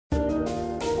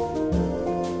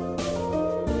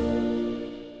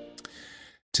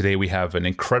Today we have an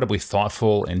incredibly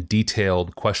thoughtful and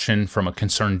detailed question from a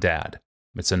concerned dad.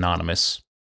 It's anonymous.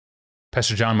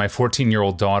 Pastor John, my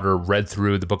 14-year-old daughter read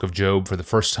through the book of Job for the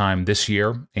first time this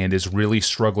year and is really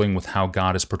struggling with how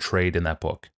God is portrayed in that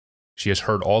book. She has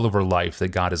heard all of her life that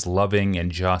God is loving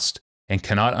and just and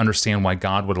cannot understand why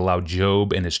God would allow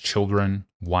Job and his children,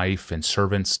 wife, and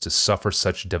servants to suffer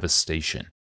such devastation.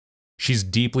 She's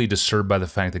deeply disturbed by the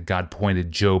fact that God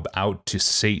pointed Job out to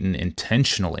Satan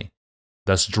intentionally,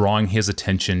 thus drawing his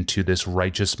attention to this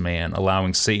righteous man,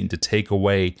 allowing Satan to take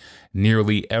away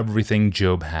nearly everything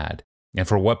Job had. And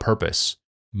for what purpose?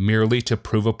 Merely to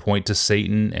prove a point to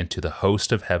Satan and to the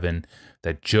host of heaven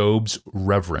that Job's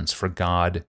reverence for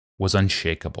God was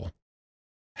unshakable.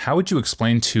 How would you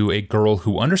explain to a girl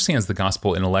who understands the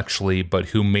gospel intellectually, but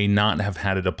who may not have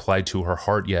had it applied to her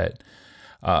heart yet?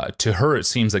 To her, it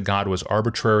seems that God was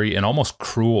arbitrary and almost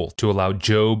cruel to allow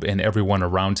Job and everyone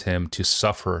around him to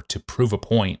suffer to prove a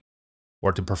point,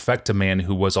 or to perfect a man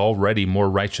who was already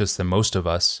more righteous than most of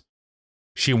us.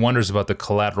 She wonders about the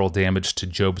collateral damage to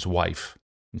Job's wife,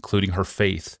 including her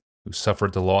faith, who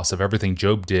suffered the loss of everything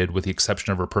Job did with the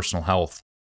exception of her personal health.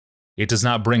 It does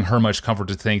not bring her much comfort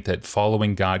to think that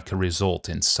following God could result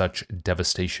in such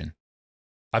devastation.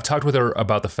 I've talked with her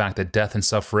about the fact that death and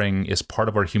suffering is part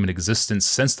of our human existence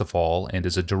since the fall and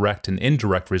is a direct and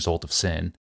indirect result of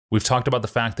sin. We've talked about the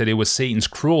fact that it was Satan's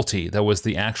cruelty that was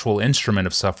the actual instrument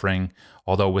of suffering,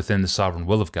 although within the sovereign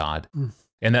will of God.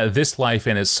 And that this life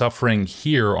and its suffering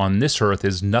here on this earth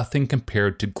is nothing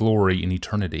compared to glory in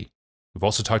eternity. We've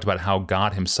also talked about how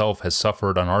God himself has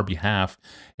suffered on our behalf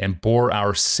and bore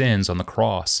our sins on the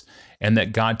cross, and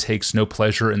that God takes no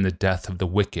pleasure in the death of the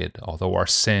wicked, although our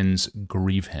sins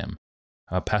grieve him.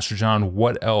 Pastor John,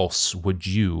 what else would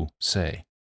you say?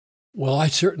 Well, I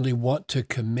certainly want to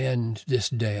commend this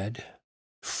dad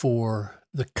for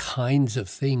the kinds of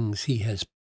things he has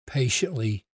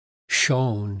patiently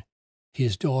shown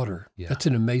his daughter. Yeah. That's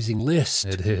an amazing list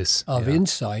It is. of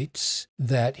insights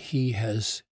that he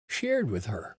has shared with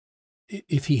her.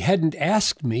 If he hadn't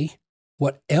asked me,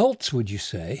 what else would you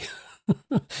say?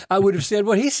 I would have said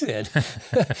what he said.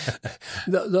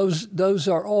 Those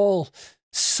are all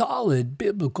solid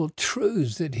biblical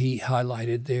truths that he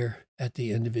highlighted there at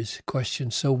the end of his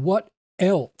question. So what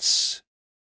else?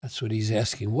 That's what he's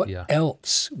asking. What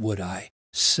else would I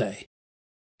say?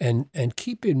 And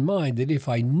keep in mind that if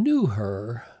I knew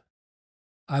her,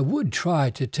 I would try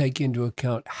to take into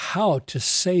account how to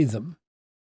say them.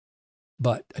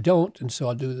 But I don't, and so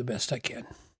I'll do the best I can.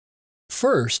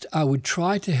 First, I would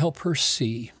try to help her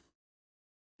see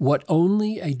what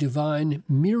only a divine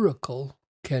miracle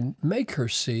can make her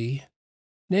see,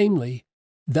 namely,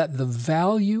 that the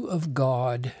value of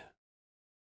God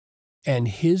and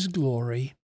his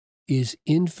glory is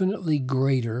infinitely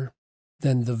greater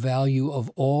than the value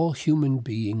of all human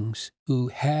beings who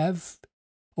have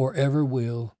or ever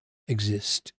will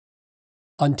exist.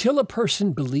 Until a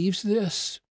person believes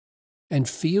this and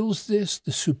feels this,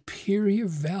 the superior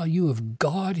value of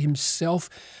God himself,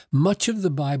 much of the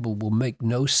Bible will make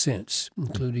no sense,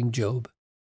 including Job.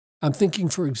 I'm thinking,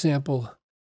 for example,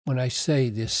 when I say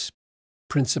this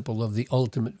principle of the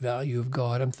ultimate value of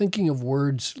God, I'm thinking of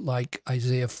words like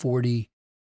Isaiah 40,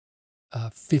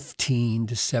 15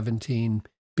 to 17.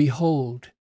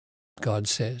 Behold, God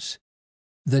says,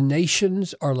 the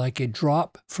nations are like a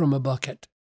drop from a bucket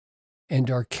and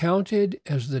are counted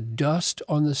as the dust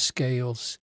on the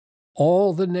scales.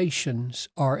 All the nations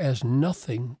are as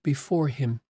nothing before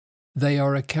him. They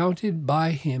are accounted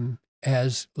by him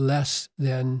as less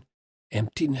than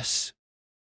emptiness.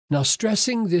 Now,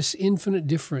 stressing this infinite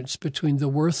difference between the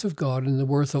worth of God and the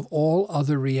worth of all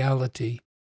other reality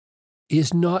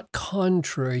is not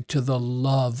contrary to the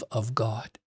love of God.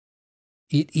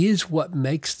 It is what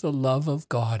makes the love of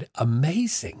God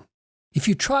amazing. If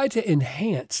you try to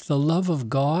enhance the love of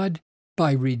God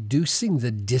by reducing the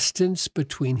distance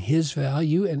between his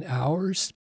value and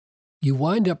ours, you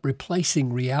wind up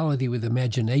replacing reality with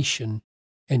imagination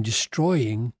and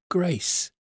destroying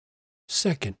grace.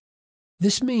 Second,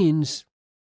 this means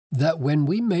that when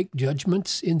we make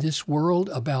judgments in this world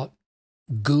about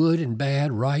good and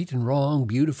bad, right and wrong,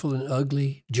 beautiful and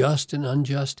ugly, just and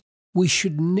unjust, we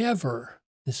should never,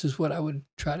 this is what I would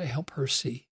try to help her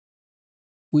see,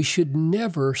 we should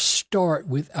never start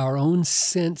with our own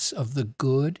sense of the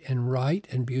good and right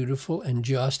and beautiful and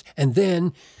just, and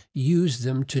then use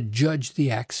them to judge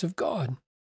the acts of God.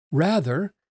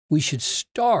 Rather, we should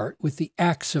start with the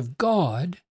acts of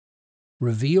God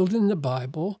revealed in the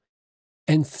Bible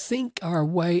and think our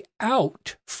way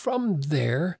out from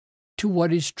there to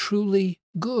what is truly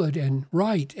good and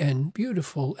right and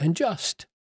beautiful and just.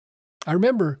 I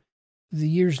remember the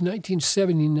years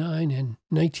 1979 and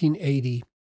 1980,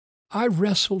 I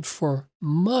wrestled for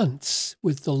months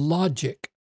with the logic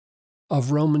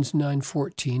of Romans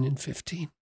 9:14 and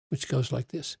 15, which goes like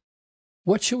this.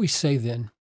 What shall we say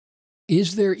then?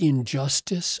 Is there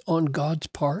injustice on God's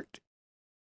part?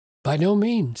 By no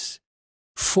means.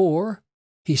 For,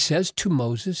 he says to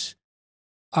Moses,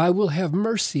 I will have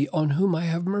mercy on whom I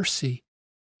have mercy,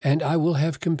 and I will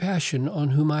have compassion on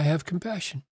whom I have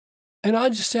compassion. And I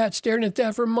just sat staring at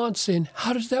that for months saying,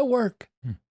 how does that work?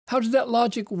 How does that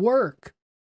logic work?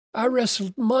 I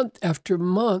wrestled month after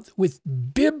month with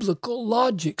biblical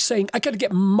logic saying, I got to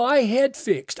get my head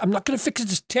fixed. I'm not going to fix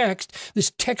this text.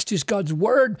 This text is God's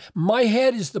word. My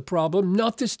head is the problem,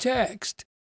 not this text.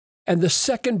 And the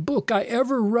second book I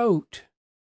ever wrote,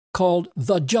 called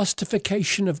The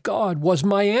Justification of God, was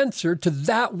my answer to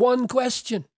that one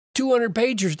question. 200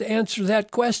 pages to answer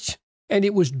that question. And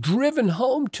it was driven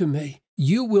home to me.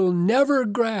 You will never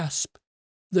grasp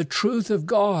the truth of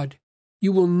God.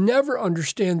 You will never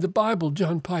understand the Bible,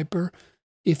 John Piper,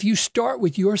 if you start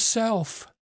with yourself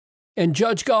and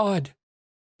judge God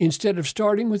instead of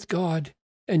starting with God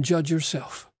and judge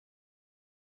yourself.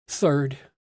 Third,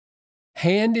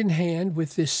 hand in hand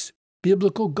with this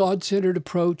biblical God-centered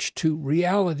approach to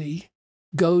reality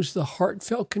goes the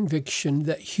heartfelt conviction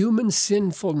that human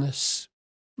sinfulness,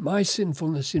 my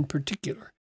sinfulness in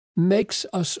particular, makes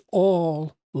us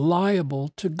all liable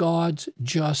to God's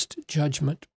just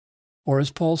judgment. Or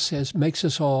as Paul says, makes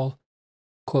us all,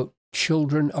 quote,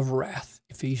 children of wrath,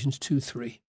 Ephesians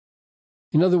 2:3.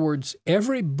 In other words,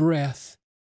 every breath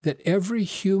that every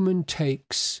human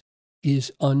takes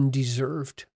is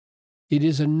undeserved. It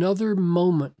is another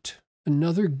moment,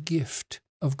 another gift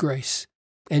of grace.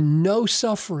 And no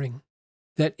suffering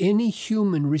that any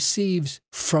human receives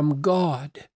from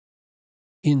God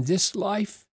in this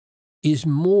life is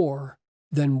more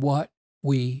than what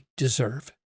we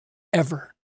deserve,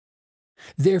 ever.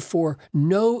 Therefore,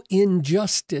 no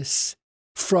injustice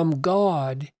from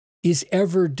God is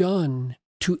ever done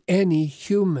to any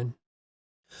human.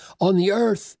 On the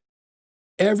earth,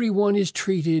 everyone is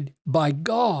treated by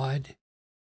God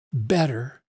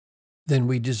better than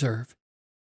we deserve.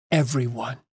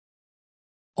 Everyone.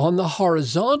 On the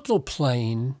horizontal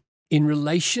plane, in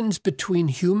relations between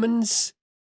humans,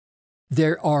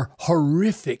 there are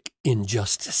horrific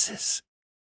injustices,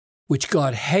 which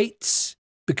God hates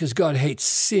because God hates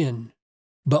sin.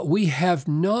 But we have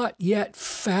not yet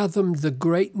fathomed the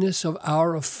greatness of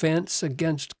our offense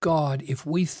against God if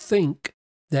we think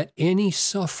that any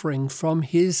suffering from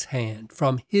His hand,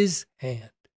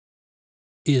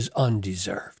 is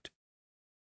undeserved.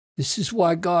 This is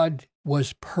why God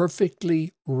was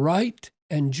perfectly right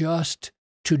and just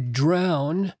to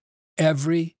drown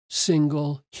every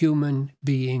single human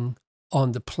being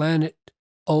on the planet,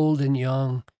 old and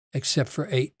young, except for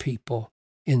 8 people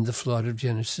in the flood of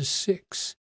Genesis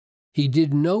 6. He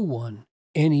did no one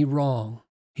any wrong.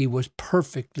 He was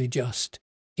perfectly just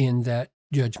in that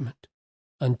judgment.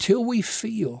 Until we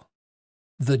feel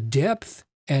the depth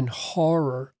and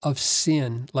horror of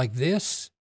sin like this,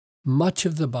 much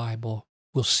of the Bible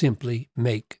will simply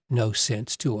make no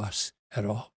sense to us at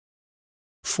all.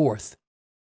 Fourth,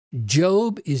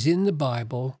 Job is in the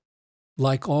Bible,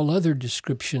 like all other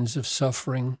descriptions of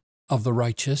suffering of the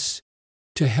righteous,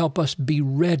 to help us be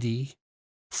ready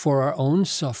for our own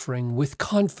suffering with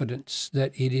confidence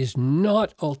that it is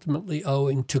not ultimately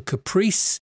owing to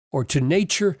caprice or to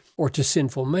nature or to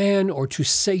sinful man or to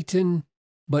Satan,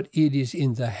 but it is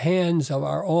in the hands of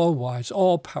our all-wise,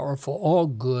 all-powerful,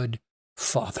 all-good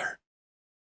Father.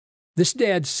 This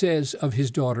dad says of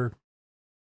his daughter,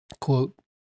 quote,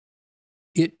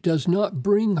 "It does not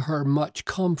bring her much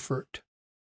comfort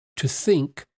to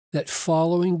think that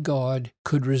following God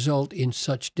could result in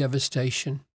such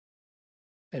devastation."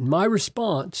 And my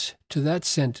response to that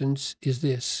sentence is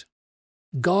this: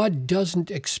 God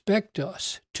doesn't expect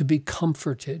us to be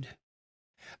comforted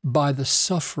by the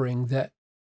suffering that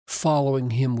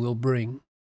following Him will bring.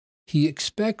 He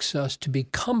expects us to be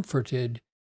comforted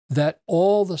that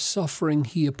all the suffering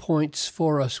He appoints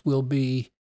for us will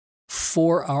be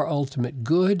for our ultimate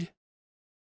good,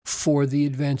 for the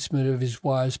advancement of His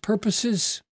wise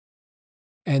purposes,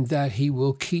 and that He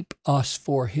will keep us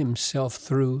for Himself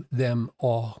through them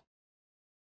all.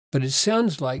 But it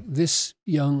sounds like this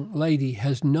young lady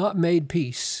has not made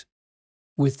peace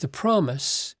with the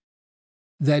promise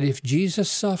that if Jesus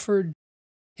suffered,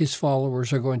 His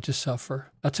followers are going to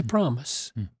suffer. That's a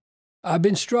promise. I've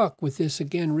been struck with this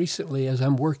again recently as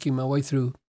I'm working my way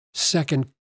through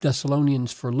 2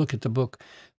 Thessalonians for a look at the book.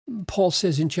 Paul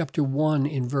says in chapter 1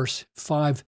 in verse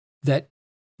 5 that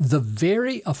the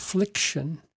very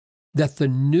affliction that the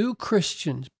new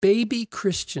Christians, baby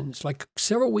Christians, like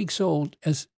several weeks old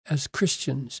as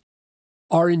Christians,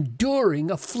 are enduring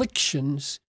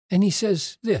afflictions. And he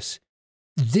says this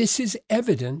is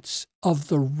evidence of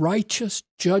the righteous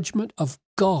judgment of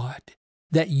God,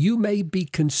 that you may be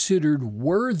considered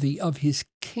worthy of his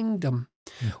kingdom,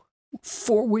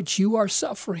 for which you are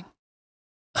suffering.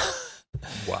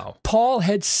 Wow. Paul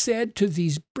had said to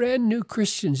these brand new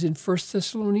Christians in 1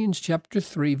 Thessalonians chapter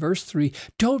 3, verse 3,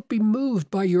 don't be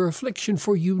moved by your affliction,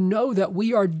 for you know that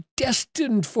we are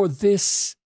destined for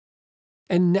this.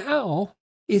 And now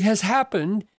it has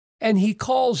happened, and he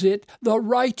calls it the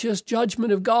righteous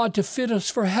judgment of God to fit us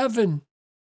for heaven.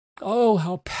 Oh,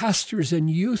 how pastors and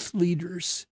youth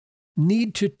leaders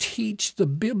need to teach the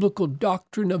biblical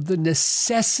doctrine of the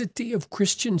necessity of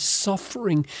Christian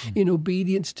suffering in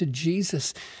obedience to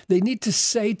Jesus. They need to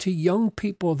say to young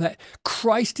people that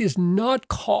Christ is not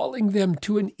calling them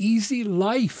to an easy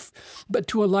life, but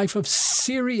to a life of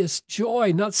serious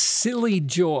joy, not silly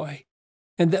joy.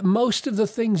 And that most of the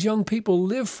things young people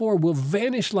live for will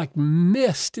vanish like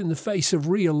mist in the face of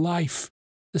real life,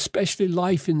 especially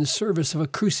life in the service of a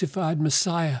crucified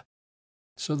Messiah.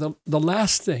 So the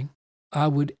last thing I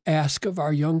would ask of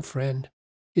our young friend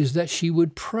is that she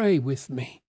would pray with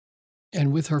me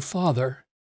and with her father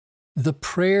the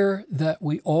prayer that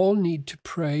we all need to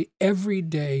pray every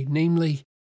day, namely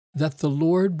that the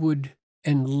Lord would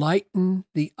enlighten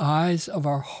the eyes of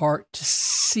our heart to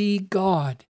see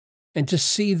God and to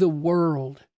see the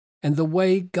world and the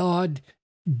way God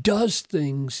does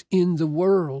things in the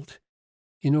world,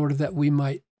 in order that we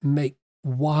might make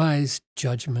wise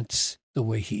judgments the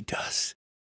way he does.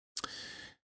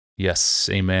 Yes,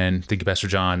 amen. Thank you, Pastor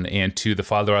John. And to the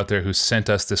father out there who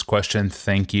sent us this question,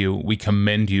 thank you. We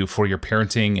commend you for your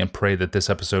parenting and pray that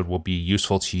this episode will be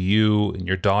useful to you and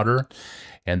your daughter,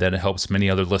 and that it helps many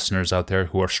other listeners out there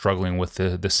who are struggling with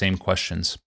the same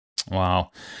questions.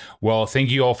 Wow. Well, thank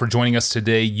you all for joining us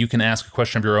today. You can ask a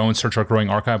question of your own, search our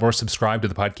growing archive, or subscribe to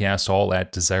the podcast, all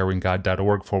at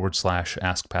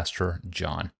desiringgod.org/Ask Pastor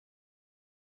John.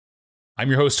 I'm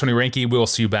your host, Tony Reinke. We'll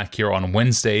see you back here on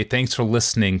Wednesday. Thanks for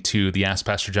listening to the Ask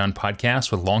Pastor John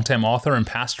podcast with longtime author and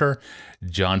pastor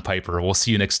John Piper. We'll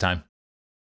see you next time.